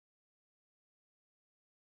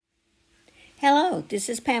Hello, this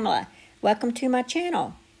is Pamela. Welcome to my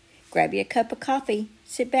channel. Grab you a cup of coffee,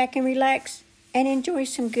 sit back and relax, and enjoy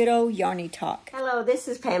some good old yarny talk. Hello, this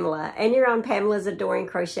is Pamela, and you're on Pamela's Adoring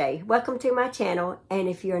Crochet. Welcome to my channel, and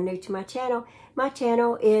if you're new to my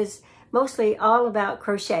channel is mostly all about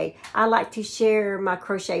crochet. I like to share my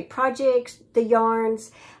crochet projects, the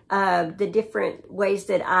yarns, the different ways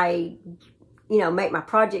that I make my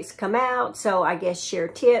projects come out. So I guess share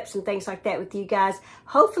tips and things like that with you guys.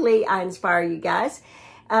 Hopefully I inspire you guys.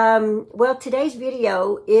 Well, today's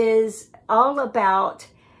video is all about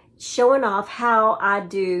showing off how I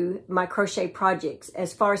do my crochet projects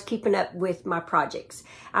as far as keeping up with my projects.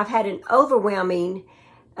 I've had an overwhelming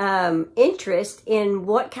interest in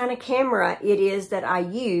what kind of camera it is that I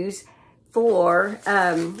use for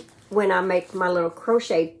when I make my little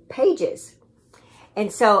crochet pages. And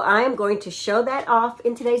so I am going to show that off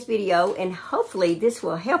in today's video, and hopefully this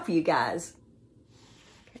will help you guys.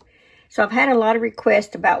 So I've had a lot of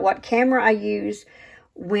requests about what camera I use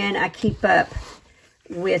when I keep up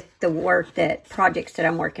with the projects that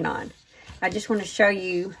I'm working on. I just want to show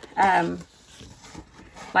you,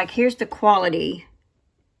 like here's the quality.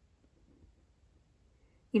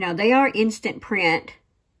 They are instant print.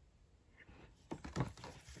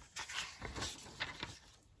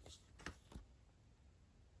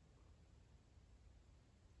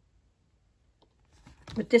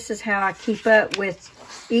 But this is how I keep up with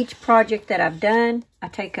each project that I've done.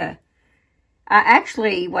 What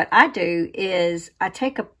I do is I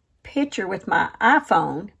take a picture with my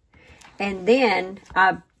iPhone, and then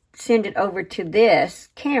I send it over to this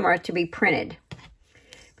camera to be printed.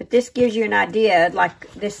 But this gives you an idea,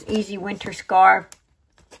 like this Easy Winter Scarf.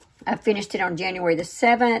 I finished it on January the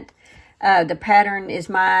 7th. The pattern is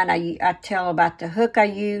mine. I tell about the hook I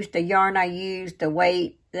used, the yarn I used, the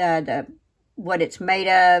weight, what it's made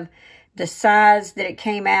of, the size that it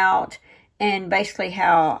came out, and basically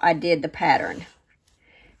how I did the pattern.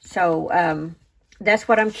 So that's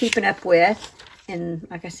what I'm keeping up with. And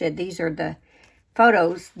like I said, these are the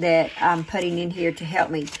photos that I'm putting in here to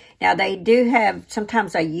help me. Now they do have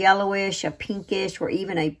sometimes a yellowish, a pinkish, or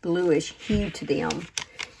even a bluish hue to them.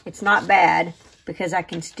 It's not bad because I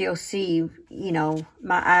can still see,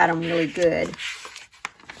 my item really good.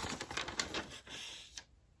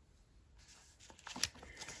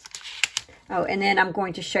 Oh, and then I'm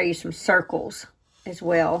going to show you some circles as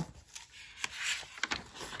well.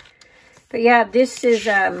 But yeah, this is,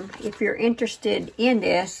 if you're interested in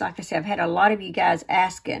this, like I said, I've had a lot of you guys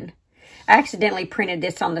asking. I accidentally printed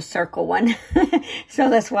this on the circle one, so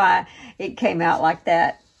that's why it came out like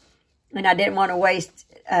that. And I didn't want to waste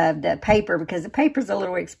the paper because the paper's a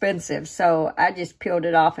little expensive, so I just peeled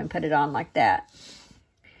it off and put it on like that.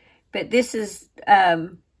 But this is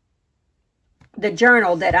the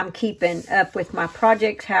journal that I'm keeping up with my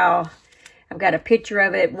projects, how I've got a picture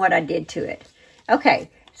of it and what I did to it. Okay,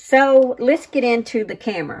 so let's get into the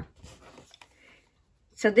camera.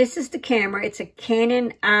 So this is the camera. It's a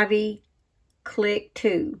Canon Ivy Click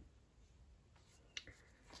 2.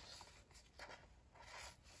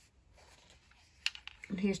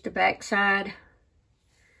 And here's the back side.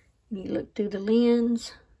 You look through the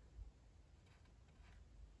lens.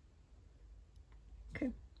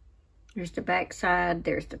 There's the back side,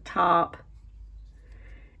 there's the top.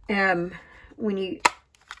 When you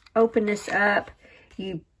open this up,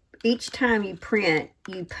 each time you print,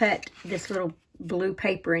 you put this little blue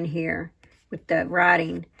paper in here with the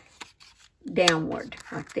writing downward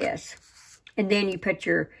like this. And then you put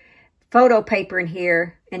your photo paper in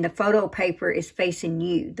here, and the photo paper is facing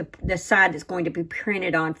you. The side that's going to be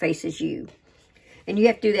printed on faces you. And you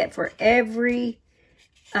have to do that for every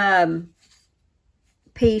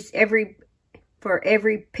piece, for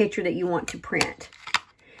every picture that you want to print.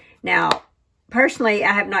 Now, personally,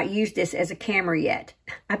 I have not used this as a camera yet.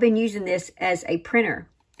 I've been using this as a printer,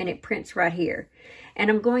 and it prints right here. And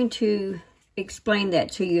I'm going to explain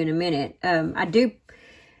that to you in a minute. I do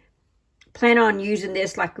plan on using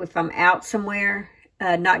this like if I'm out somewhere,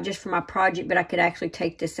 not just for my project, but I could actually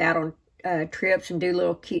take this out on trips and do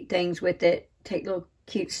little cute things with it, take little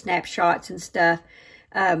cute snapshots and stuff.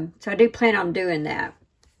 So I do plan on doing that.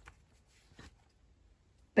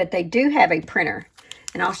 But they do have a printer.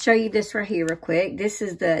 And I'll show you this right here real quick. This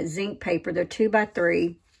is the zinc paper. They're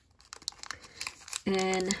 2x3.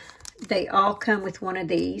 And they all come with one of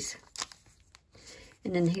these.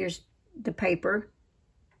 And then here's the paper.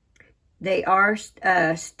 They are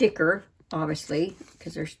sticker, obviously,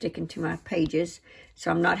 because they're sticking to my pages.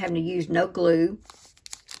 So I'm not having to use no glue.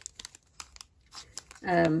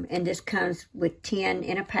 And this comes with 10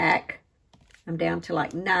 in a pack. I'm down to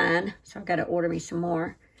like 9, so I've got to order me some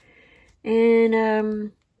more.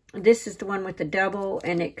 And This is the one with the double,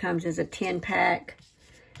 and it comes as a 10-pack.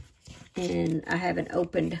 And I haven't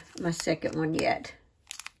opened my second one yet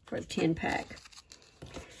for a 10-pack.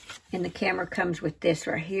 And the camera comes with this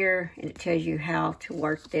right here, and it tells you how to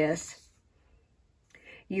work this.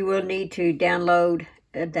 You will need to download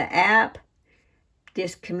the app.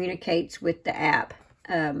 This communicates with the app.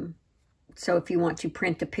 So if you want to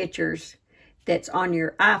print the pictures that's on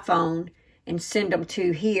your iPhone and send them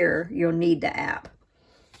to here, you'll need the app.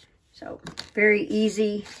 So very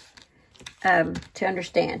easy to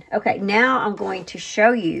understand. Okay, now I'm going to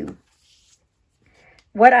show you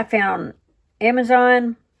what I found on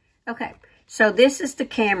Amazon. Okay, so this is the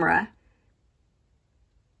camera.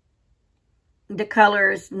 The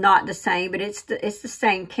color is not the same, but it's the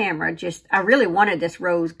same camera. Just I really wanted this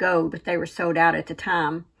rose gold, but they were sold out at the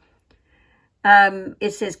time.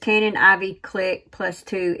 It says Canon Ivy Click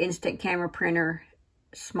 +2 instant camera printer,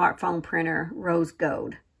 smartphone printer, rose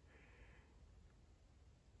gold.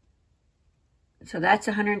 So that's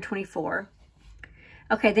 $124.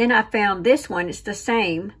 Okay, then I found this one. It's the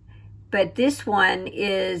same, but this one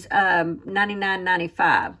is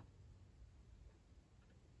 $99.95.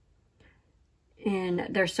 And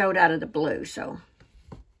they're sold out of the blue, so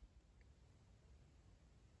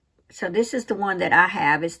this is the one that I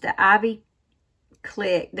have. It's the Ivy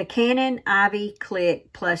Click, the Canon Ivy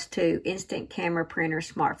Click +2 instant camera printer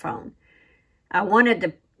smartphone. I wanted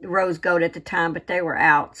the rose gold at the time, but they were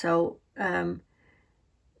out, so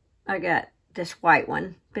I got this white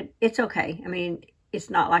one, but it's okay. I mean, it's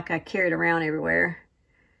not like I carry it around everywhere.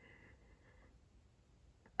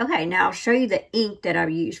 Okay, now I'll show you the ink that I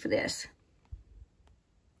use for this.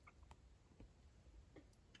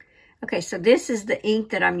 Okay, so this is the ink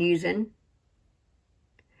that I'm using.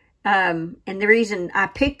 And the reason I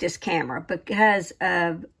picked this camera, because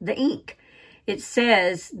of the ink. It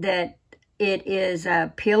says that it is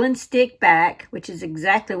peel and stick back, which is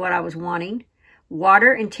exactly what I was wanting.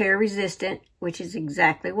 Water and tear resistant, which is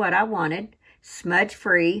exactly what I wanted. Smudge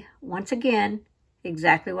free, once again,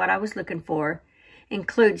 exactly what I was looking for.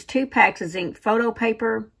 Includes 2 packs of zinc photo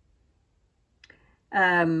paper.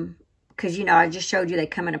 Because, you know, I just showed you they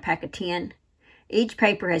come in a pack of 10. Each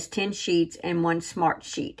paper has 10 sheets and 1 smart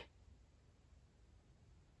sheet.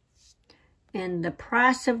 And the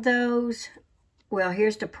price of those, well,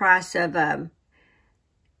 here's the price of the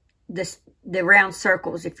round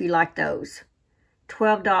circles, if you like those.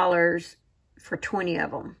 $12 for 20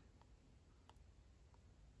 of them.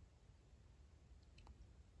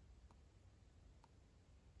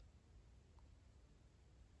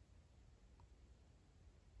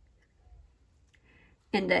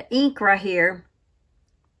 And the ink right here,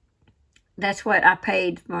 that's what I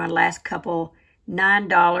paid for my last couple,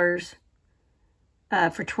 $9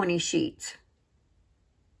 for 20 sheets.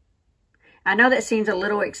 I know that seems a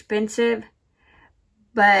little expensive,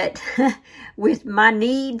 but with my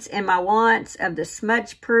needs and my wants of the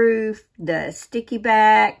smudge proof, the sticky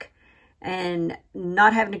back, and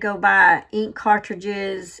not having to go buy ink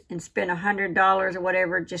cartridges and spend $100 or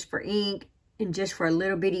whatever just for ink and just for a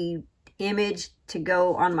little bitty image to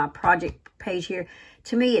go on my project page here,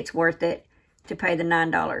 to me it's worth it to pay the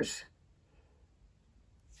 $9.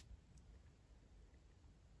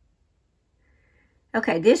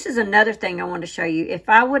 Okay, this is another thing I want to show you. If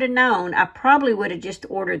I would have known, I probably would have just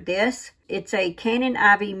ordered this. It's a Canon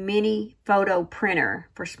Ivy mini photo printer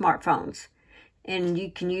for smartphones, and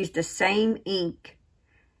you can use the same ink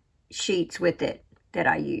sheets with it that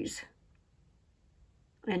I use,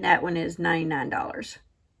 and that one is $99.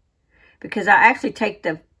 Because I actually take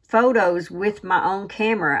the photos with my own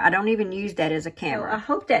camera. I don't even use that as a camera. So I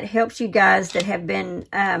hope that helps you guys that have been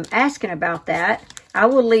asking about that. I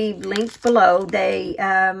will leave links below. I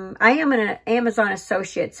am an Amazon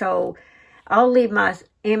associate, so I'll leave my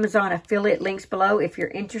Amazon affiliate links below if you're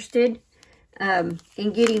interested in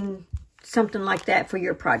getting something like that for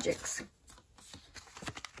your projects.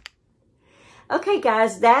 Okay,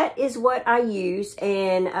 guys, that is what I use,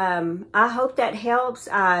 and I hope that helps.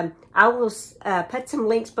 I will put some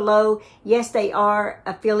links below. Yes, they are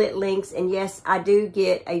affiliate links, and yes, I do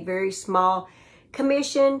get a very small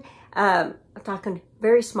commission. I'm talking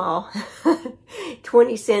very small,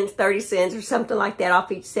 20 cents, 30 cents, or something like that off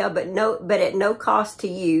each sale, but at no cost to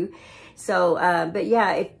you. So, but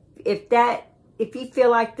yeah, if you feel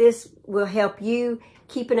like this will help you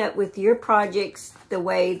keeping up with your projects the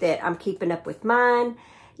way that I'm keeping up with mine,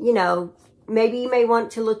 you know, maybe you may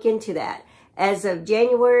want to look into that. As of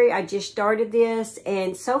January, I just started this,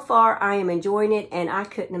 and so far I am enjoying it, and I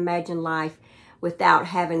couldn't imagine life without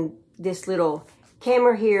having this little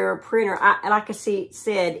camera here, printer. Like I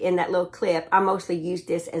said in that little clip, I mostly use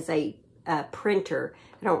this as a printer.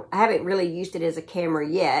 I haven't really used it as a camera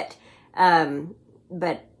yet,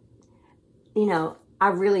 but you know, I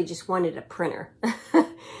really just wanted a printer.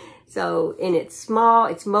 So, and it's small,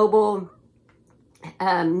 it's mobile,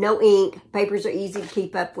 no ink, papers are easy to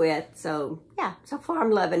keep up with. So yeah, so far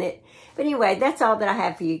I'm loving it. But anyway, that's all that I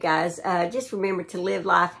have for you guys. Just remember to live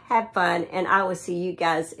life, have fun, and I will see you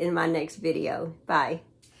guys in my next video. Bye.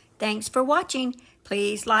 Thanks for watching.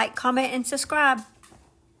 Please like, comment, and subscribe.